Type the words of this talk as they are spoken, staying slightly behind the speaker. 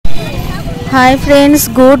Hi friends,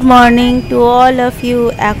 good morning to all of you.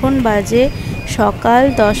 এখন বাজে সকাল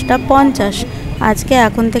 10:50। আজকে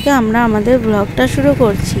এখন থেকে আমরা আমাদের ব্লগটা শুরু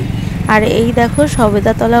করছি। আর এই দেখো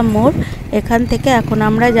সবেদাতলা মোড়, এখান থেকে এখন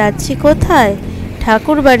আমরা যাচ্ছি কোথায়?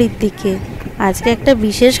 ঠাকুর বাড়ির দিকে। আজকে একটা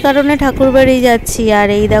বিশেষ কারণে ঠাকুর বাড়ি যাচ্ছি। আর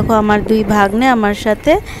এই দেখো আমার দুই ভাগ্নে আমার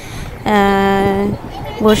সাথে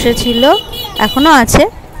বসেছিল, এখনও আছে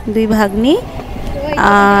দুই ভাগ্নি।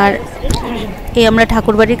 আর এই আমরা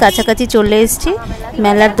ঠাকুরবাড়ির কাছাকাছি চলে এসেছি।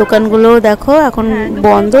 মেলার দোকানগুলোও দেখো এখন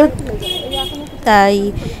বন্ধ, তাই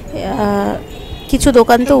কিছু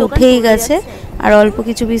দোকান তো উঠেই গেছে আর অল্প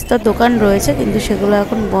কিছু বিস্তর দোকান রয়েছে, কিন্তু সেগুলো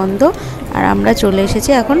এখন বন্ধ। আর আমরা চলে এসেছি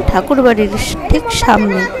এখন ঠাকুরবাড়ির ঠিক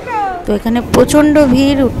সামনে। তো এখানে প্রচণ্ড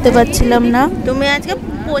ভিড়, উঠতে পারছিলাম না। তুমি আজকে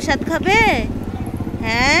প্রসাদ খাবে?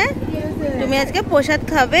 হ্যাঁ, তুমি আজকে প্রসাদ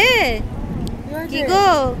খাবে? কি গো,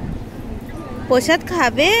 প্রসাদ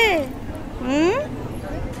খাবে?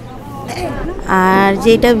 আর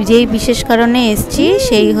যেই বিশেষ কারণে এসছি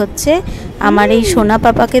সেই হচ্ছে আমার এই সোনা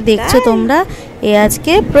পাপাকে দেখছো তোমরা, এ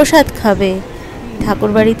আজকে প্রসাদ খাবে।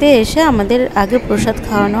 ঠাকুরবাড়িতে এসে আমাদের আগে প্রসাদ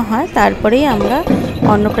খাওয়ানো হয়, তারপরেই আমরা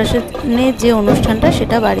অন্নপ্রাশনের যে অনুষ্ঠানটা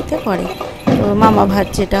সেটা বাড়িতে করে, তো মামা ভাত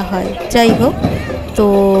যেটা হয়। যাই হোক, তো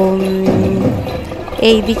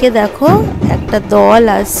এই দিকে দেখো একটা দল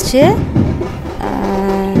আসছে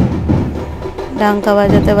ডাঙ্কা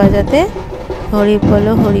বাজাতে বাজাতে, হরি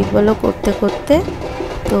বলো করতে করতে।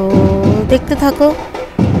 তো দেখতে থাকো,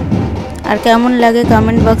 আর কেমন লাগে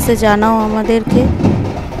কমেন্ট বক্সে জানাও আমাদেরকে।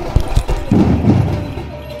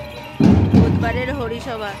 বুধবারের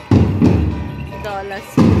হরিসভা দল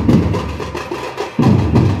আছে।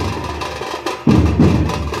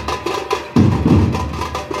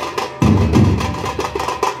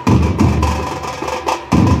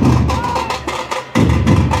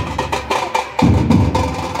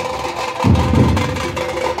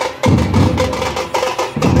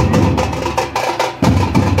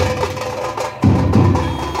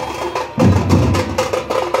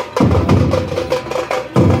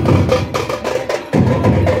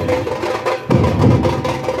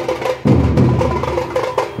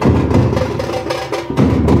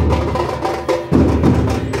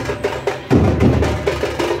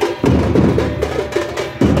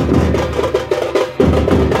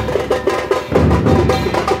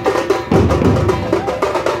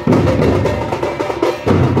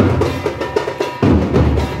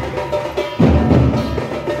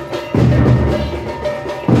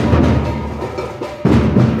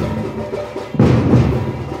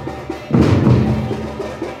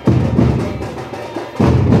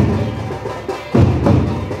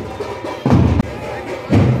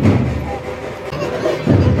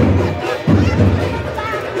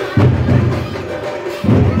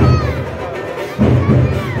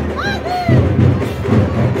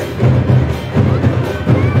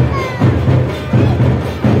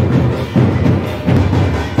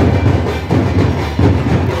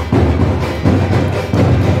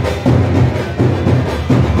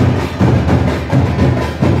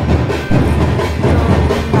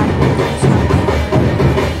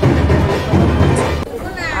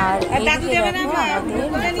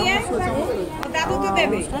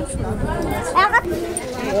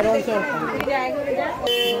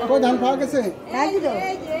 ধান পাওয়া গেছে,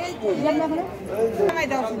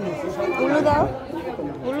 উলু দাও।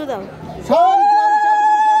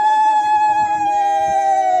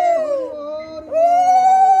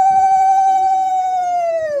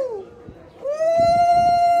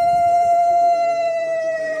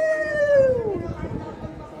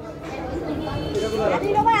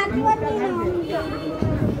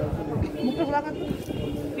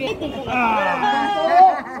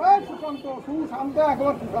 সুশান্ত,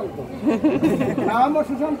 একবার সুশান্ত নাম,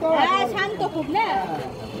 সুশান্ত শান্ত খুব না,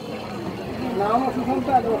 নাম সুশান্ত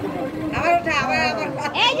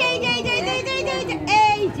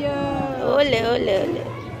ওলে ওলে ওলে।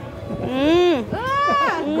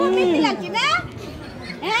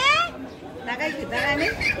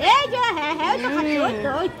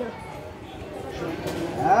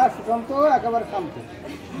 হ্যাঁ, সুশান্ত একেবারে শান্ত।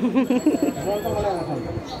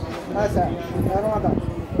 আচ্ছা,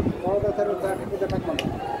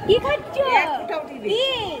 কি খাচ্ছ?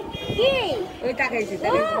 ওই টাকাইছি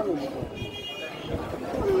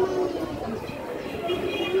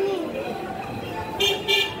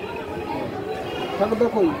ঠাকুরটা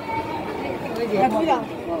কই?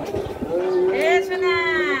 এ সোনা,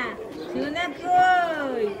 সোনা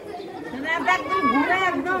কই? সোনা দেখ তুই ঘুরে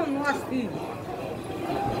একদম অস্থির।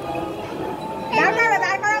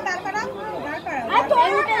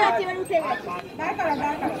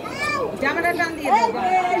 জামাটা টান দিয়ে দাও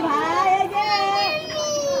ভাই।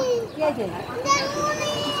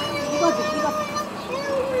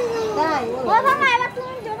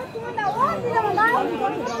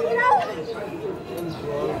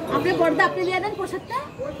 আপনি বড়দা আপনি দিয়ে দেন প্রসাদটা।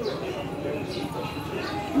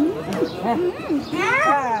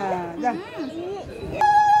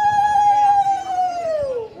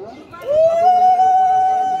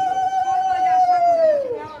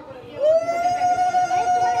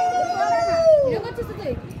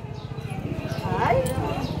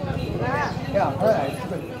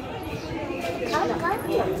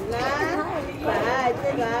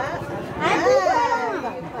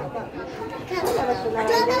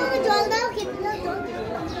 জল দাও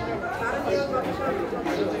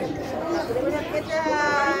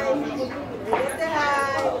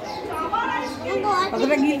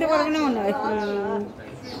অতটা গিলতে পারবে না মনে হয়।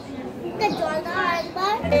 জল দাও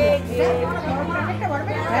একবার।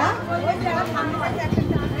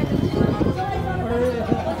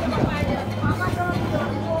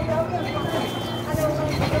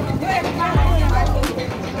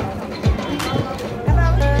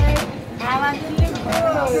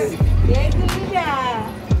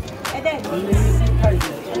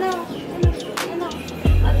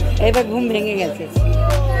 এবার ঘুম ভেঙে গেছে।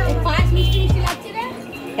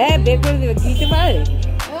 হ্যাঁ বের করে দেবে, দিতে পারে।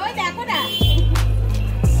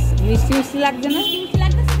 মিষ্টি মিষ্টি লাগছে না?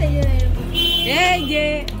 এই যে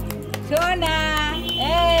সোনা,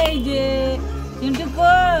 এই যে চিন্টু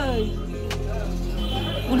কই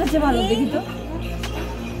উঠেছে? ভালো দেখি তো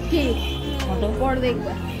ফটো পর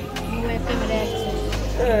দেখবা।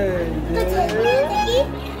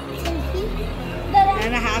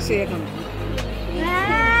 হাসি এখন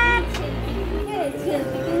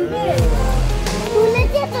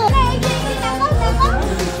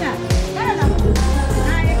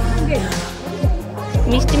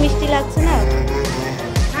মিষ্টি মিষ্টি লাগছে না?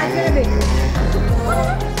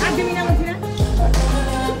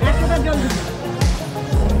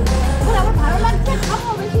 ভালো লাগছে, খাবো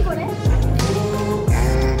বেশি করে।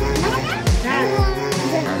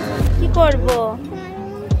 কি করব?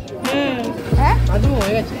 হ্যাঁ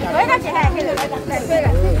হয়ে গেছে। হয়ে গেছে, হ্যাঁ হয়ে গেছে।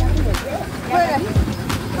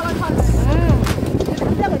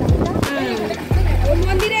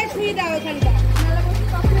 মন্দিরে শুয়ে দাও শাড়িটা।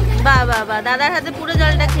 বাহ বাহ বাহ, দাদার হাতে পুরো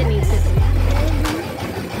জলটা খেয়ে নিয়েছে।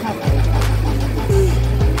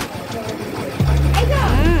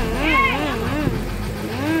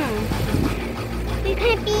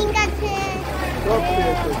 এখানে পিঙ্ক আছে।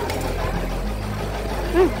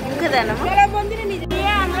 মুখে দেয় না মা। মন্দিরে নিয়ে যাই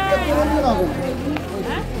আমরা।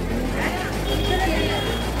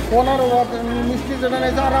 15 মিষ্টি যেটা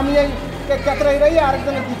নিয়েছে, আর আমি এই ক্যাতরাই রাই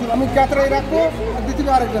আরেকজনে দিচ্ছি। আমি ক্যাতরাই রাখবো আর দিচ্ছি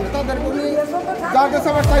আরেকজনে, তাদেরকে উনি যা গেছে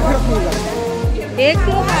আবার তাই ফেরত নিয়ে যাবে।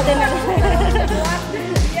 একটু খাবে না।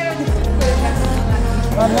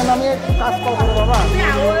 আমি কাজ করবো বাবা।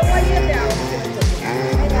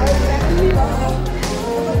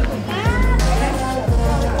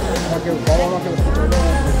 বাবা আমাকে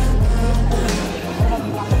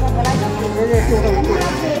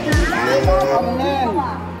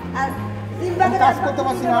কাজ করতে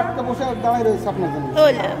পারছি না, আটকে বসে দাঁড়াই রয়েছে আপনার জন্য।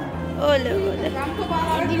 ওলে ওলে ওলে।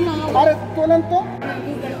 আরে তোলেন তো।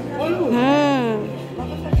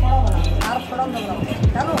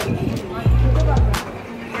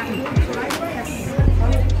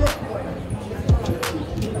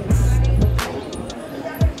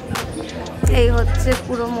 এই হচ্ছে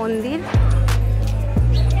পুরো মন্দির,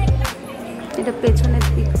 এটা পেছনের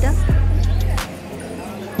দিকটা,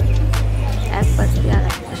 এক পাশ দিয়ে আর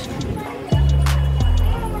এক পাশ।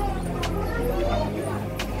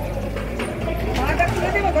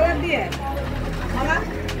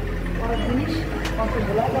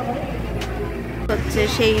 হচ্ছে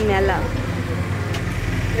সেই মেলা।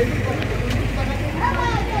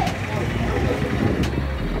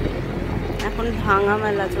 এখন ভাঙা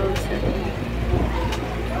মেলা চলছে।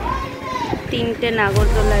 3টে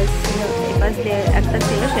নাগরদোলা এসেছিল, এপাশ দিয়ে একটা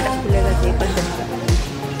ছিল, সেটা খুলে গেছে। এই পাশে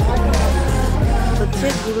হচ্ছে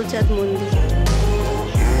গুরুচাঁদ মন্দির।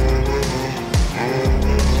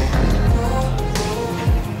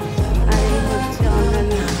 আর এই হচ্ছে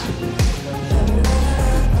অন্যান্য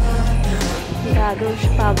দ্বাদশ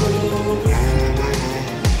পাবনী।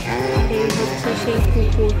 এই হচ্ছে সেই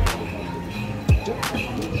পুকুর,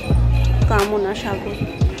 কামনা সাগর।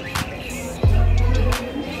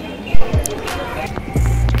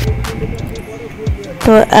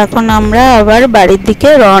 তো এখন আমরা আবার বাড়ির দিকে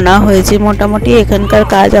রওনা হয়েছি। মোটামুটি এখানকার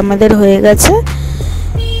কাজ আমাদের হয়ে গেছে।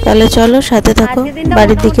 তাহলে চলো সাথে থাকো,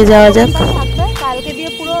 বাড়ির দিকে যাওয়া যাক। কালকে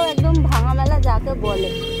দিয়ে পুরো একদম ভাঙা মেলা যাকে বলে।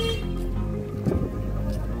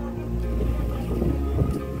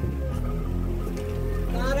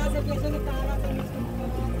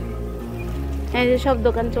 এই যে সব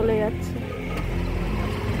দোকান চলে যাচ্ছে।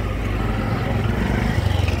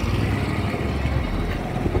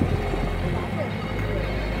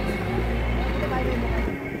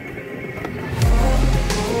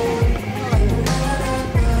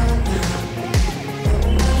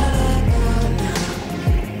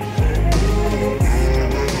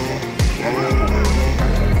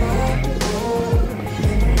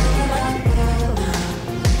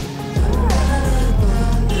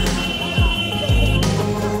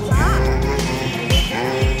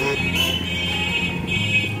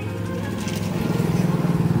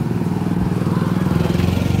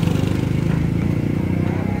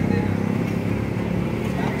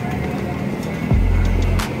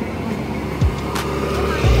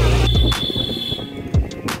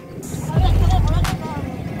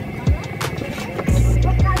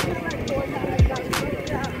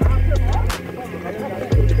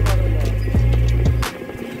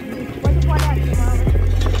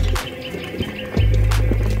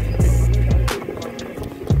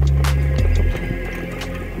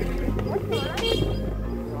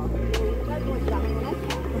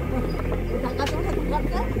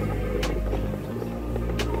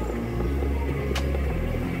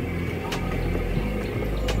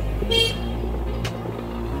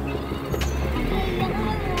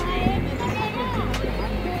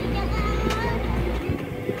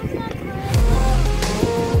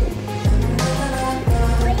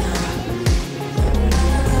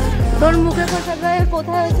 তোর মুখে খোসার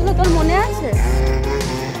কোথায় হয়েছিল তোর মনে আছে?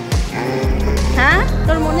 হ্যাঁ,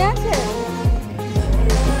 তোর মনে আছে?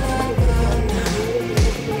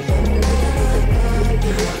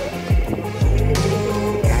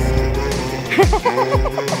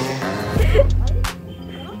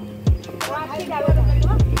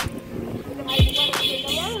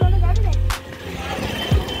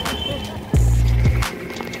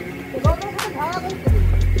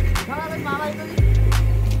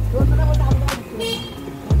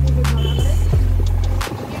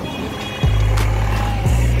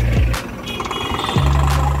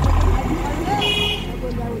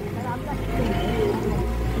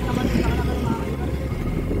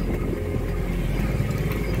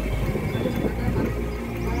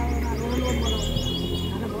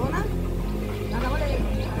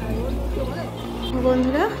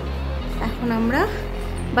 বন্ধুরা, এখন আমরা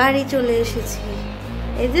বাড়ি চলে এসেছি।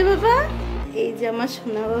 এই যে বাবা, এই যে আমার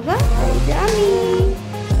সোনা বাবা, এই যে আমি।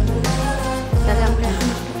 তাহলে আমরা এখন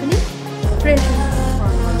একটুখানি ফ্রেশ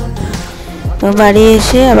তো বাড়ি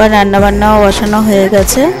এসে আবার রান্না বান্নাও বসানো হয়ে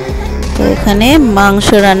গেছে। তো এখানে মাংস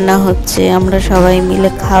রান্না হচ্ছে, আমরা সবাই মিলে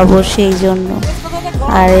খাবো সেই জন্য।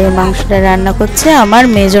 আর এই মাংসটা রান্না করছে আমার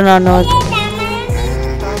মেজ ননদ।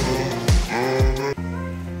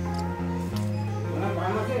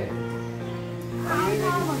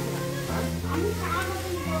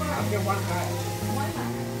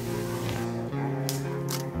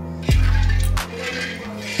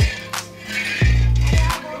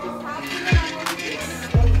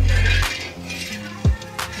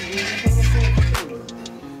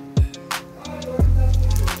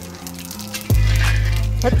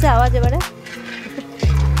 হচ্ছে আওয়াজ এবারে।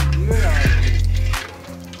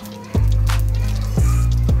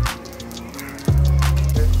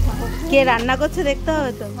 কে রান্না করছে দেখতে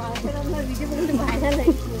হবে তো।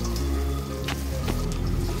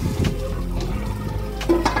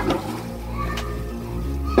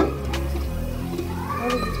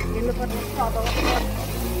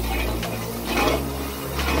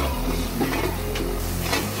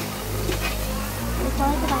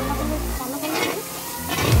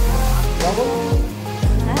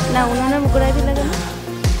 না উনুনে মুকুরাই দিলে কেন?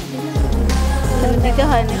 দিতে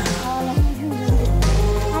হয় না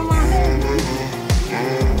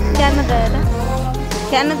কেন দেয় এটা?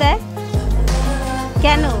 কেন দেয়?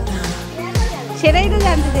 কেন? সেটাই তো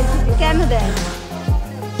জানতে চাইছি, কেন দেয়?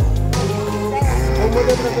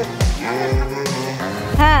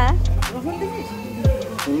 হ্যাঁ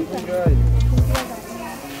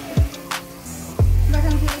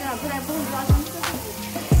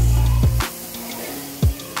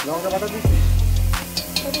লঙ্কা বাটা দিচ্ছি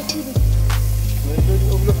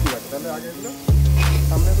ওগুলো কি আছে তাহলে আগে এগুলো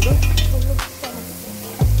সামনে এগুলো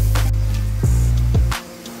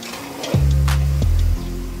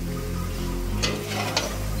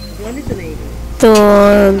তো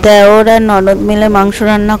দেওর আর ননদ মিলে মাংস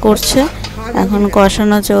রান্না করছে, এখন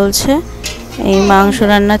কষানো চলছে। এই মাংস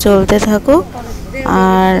রান্না চলতে থাকুক,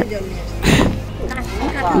 আর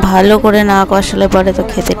ভালো করে না কষালে পরে তো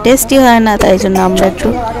খেতে টেস্টি হয় না, তাই জন্য আমরা একটু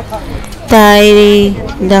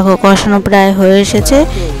দেখো কষানো প্রায় হয়ে এসেছে,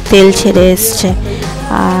 তেল ছেড়ে এসছে।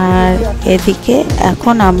 আর এদিকে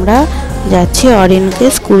এখন আমরা যাচ্ছি অরিনকে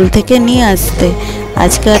স্কুল থেকে নিয়ে আসতে।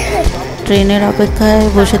 আজকে ট্রেনের অপেক্ষায়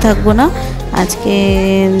বসে থাকবো না, আজকে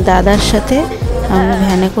দাদার সাথে আমি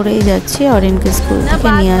ভ্যানে করেই যাচ্ছি অরিনকে স্কুল থেকে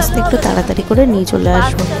নিয়ে আসতে, একটু তাড়াতাড়ি করে নিয়ে চলে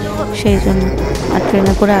আসবো সেই জন্য। আর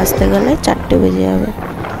ট্রেনে করে আসতে গেলে 4টে বেজে যাবে,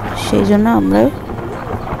 সেই জন্য আমরা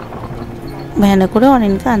ভ্যানে করে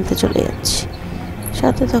অরিনকে আনতে চলে যাচ্ছি।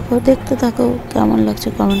 সাথে থাকো, দেখতে থাকো, কেমন লাগছে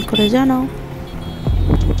কমেন্ট করে জানাও।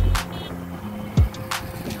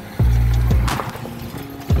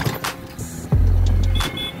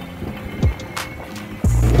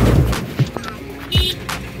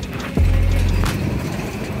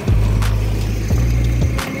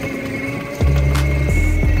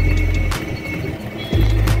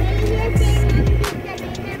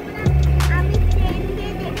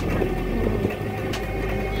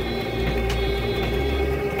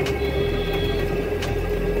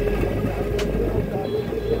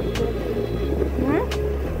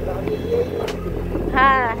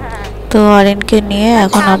 তো অরিনকে নিয়ে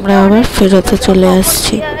এখন আমরা আবার ফেরতে চলে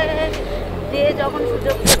আসছি।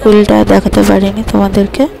 স্কুলটা দেখাতে পারিনি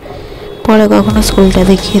তোমাদেরকে, পরে কখনো স্কুলটা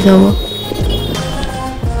দেখিয়ে দেবো।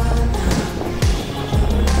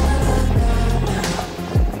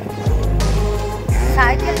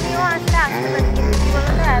 সাইকেল নিয়েও আসতে পারি, কিন্তু কি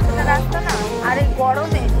বলতো এতটা রাস্তা না, আর এই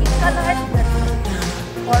গরমে শীতকাল হয়,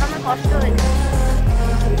 গরমে কষ্ট হয়ে যায়।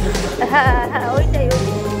 হ্যাঁ হ্যাঁ ওইটাই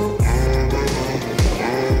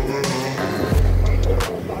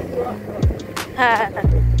হ্যাঁ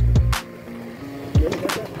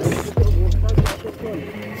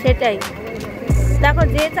সেটাই। দেখো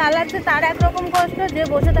যে চালাচ্ছে তার একরকম কষ্ট, যে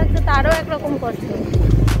বসে থাকছে তারও একরকম কষ্ট,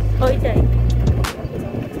 ওইটাই।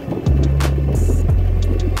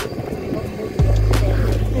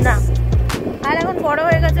 না আর এখন বড়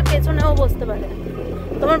হয়ে গেছে, পেছনেও বসতে পারে।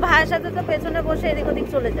 তোমার ভাইয়ের সাথে তো পেছনে বসে এদিক ওদিক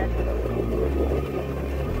চলে যায়।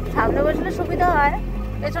 সামনে বসলে সুবিধা হয়,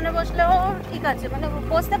 পেছনে বসলেও ঠিক আছে, মানে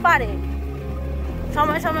বসতে পারে,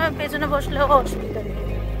 সময় সময় পেছনে বসলেও অসুবিধা নেই।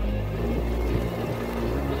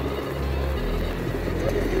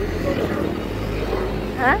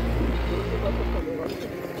 হ্যাঁ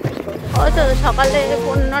ওই তো সকালে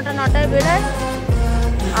 9:30-9টায় বেরোয়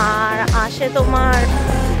আর আসে তোমার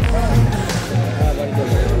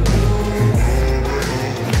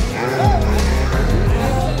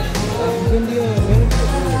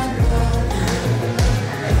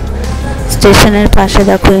স্টেশনের পাশে।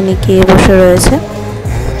 দেখো ইনি গিয়ে বসে রয়েছে।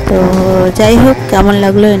 তো যাই হোক, কেমন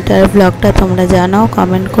লাগলো এন্টার ব্লগটা তোমরা জানাও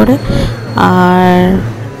কমেন্ট করে। আর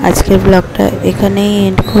আজকের ব্লগটা এখানেই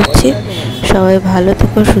এন্ড করছি। সবাই ভালো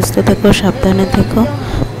থেকো, সুস্থ থেকো, সাবধানে থেকো,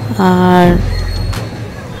 আর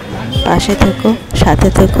পাশে থেকো, সাথে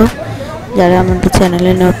থেকো। যারা আমাদের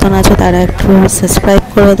চ্যানেলে নতুন আছো তারা একটু সাবস্ক্রাইব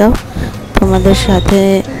করে দাও। তোমাদের সাথে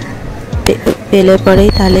পেলে পরেই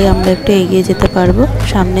তাহলেই আমরা একটু এগিয়ে যেতে পারবো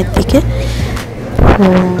সামনের দিকে।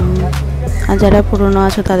 আর যারা পুরনো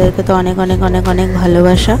আছো তাদেরকে তো অনেক অনেক অনেক অনেক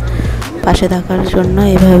ভালোবাসা পাশে থাকার জন্য।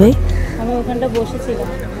 এভাবেই আমি ওখানটা বসেছিলাম,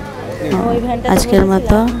 ওই ভ্যানটা আজকের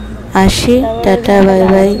মতো আসি, টাটা, বাই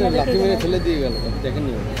বাই।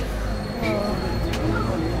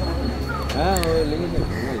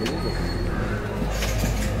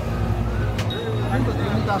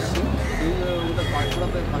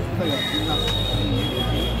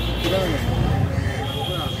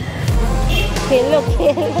 খেলো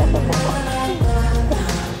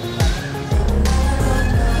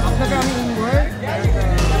আপনাকে আমি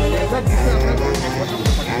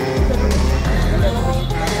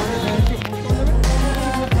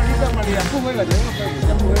হয়ে গেছে,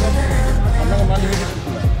 আপনাকে মাল হয়ে গেছে।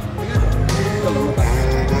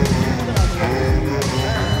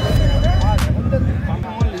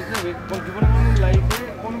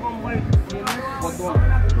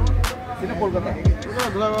 সেটা কলকাতা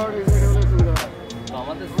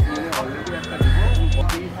আমাদের অলরেডি একটা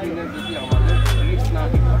সিনের যদি আমাদের রিচ না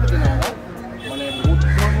দিতে না হয়, মানে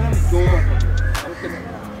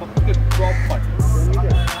সবথেকে টপ পার্টি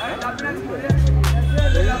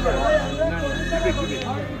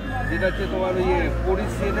যেটা হচ্ছে তোমার ইয়ে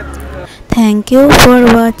পরিষেবা। Thank you for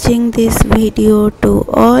watching this video to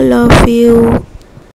all of you.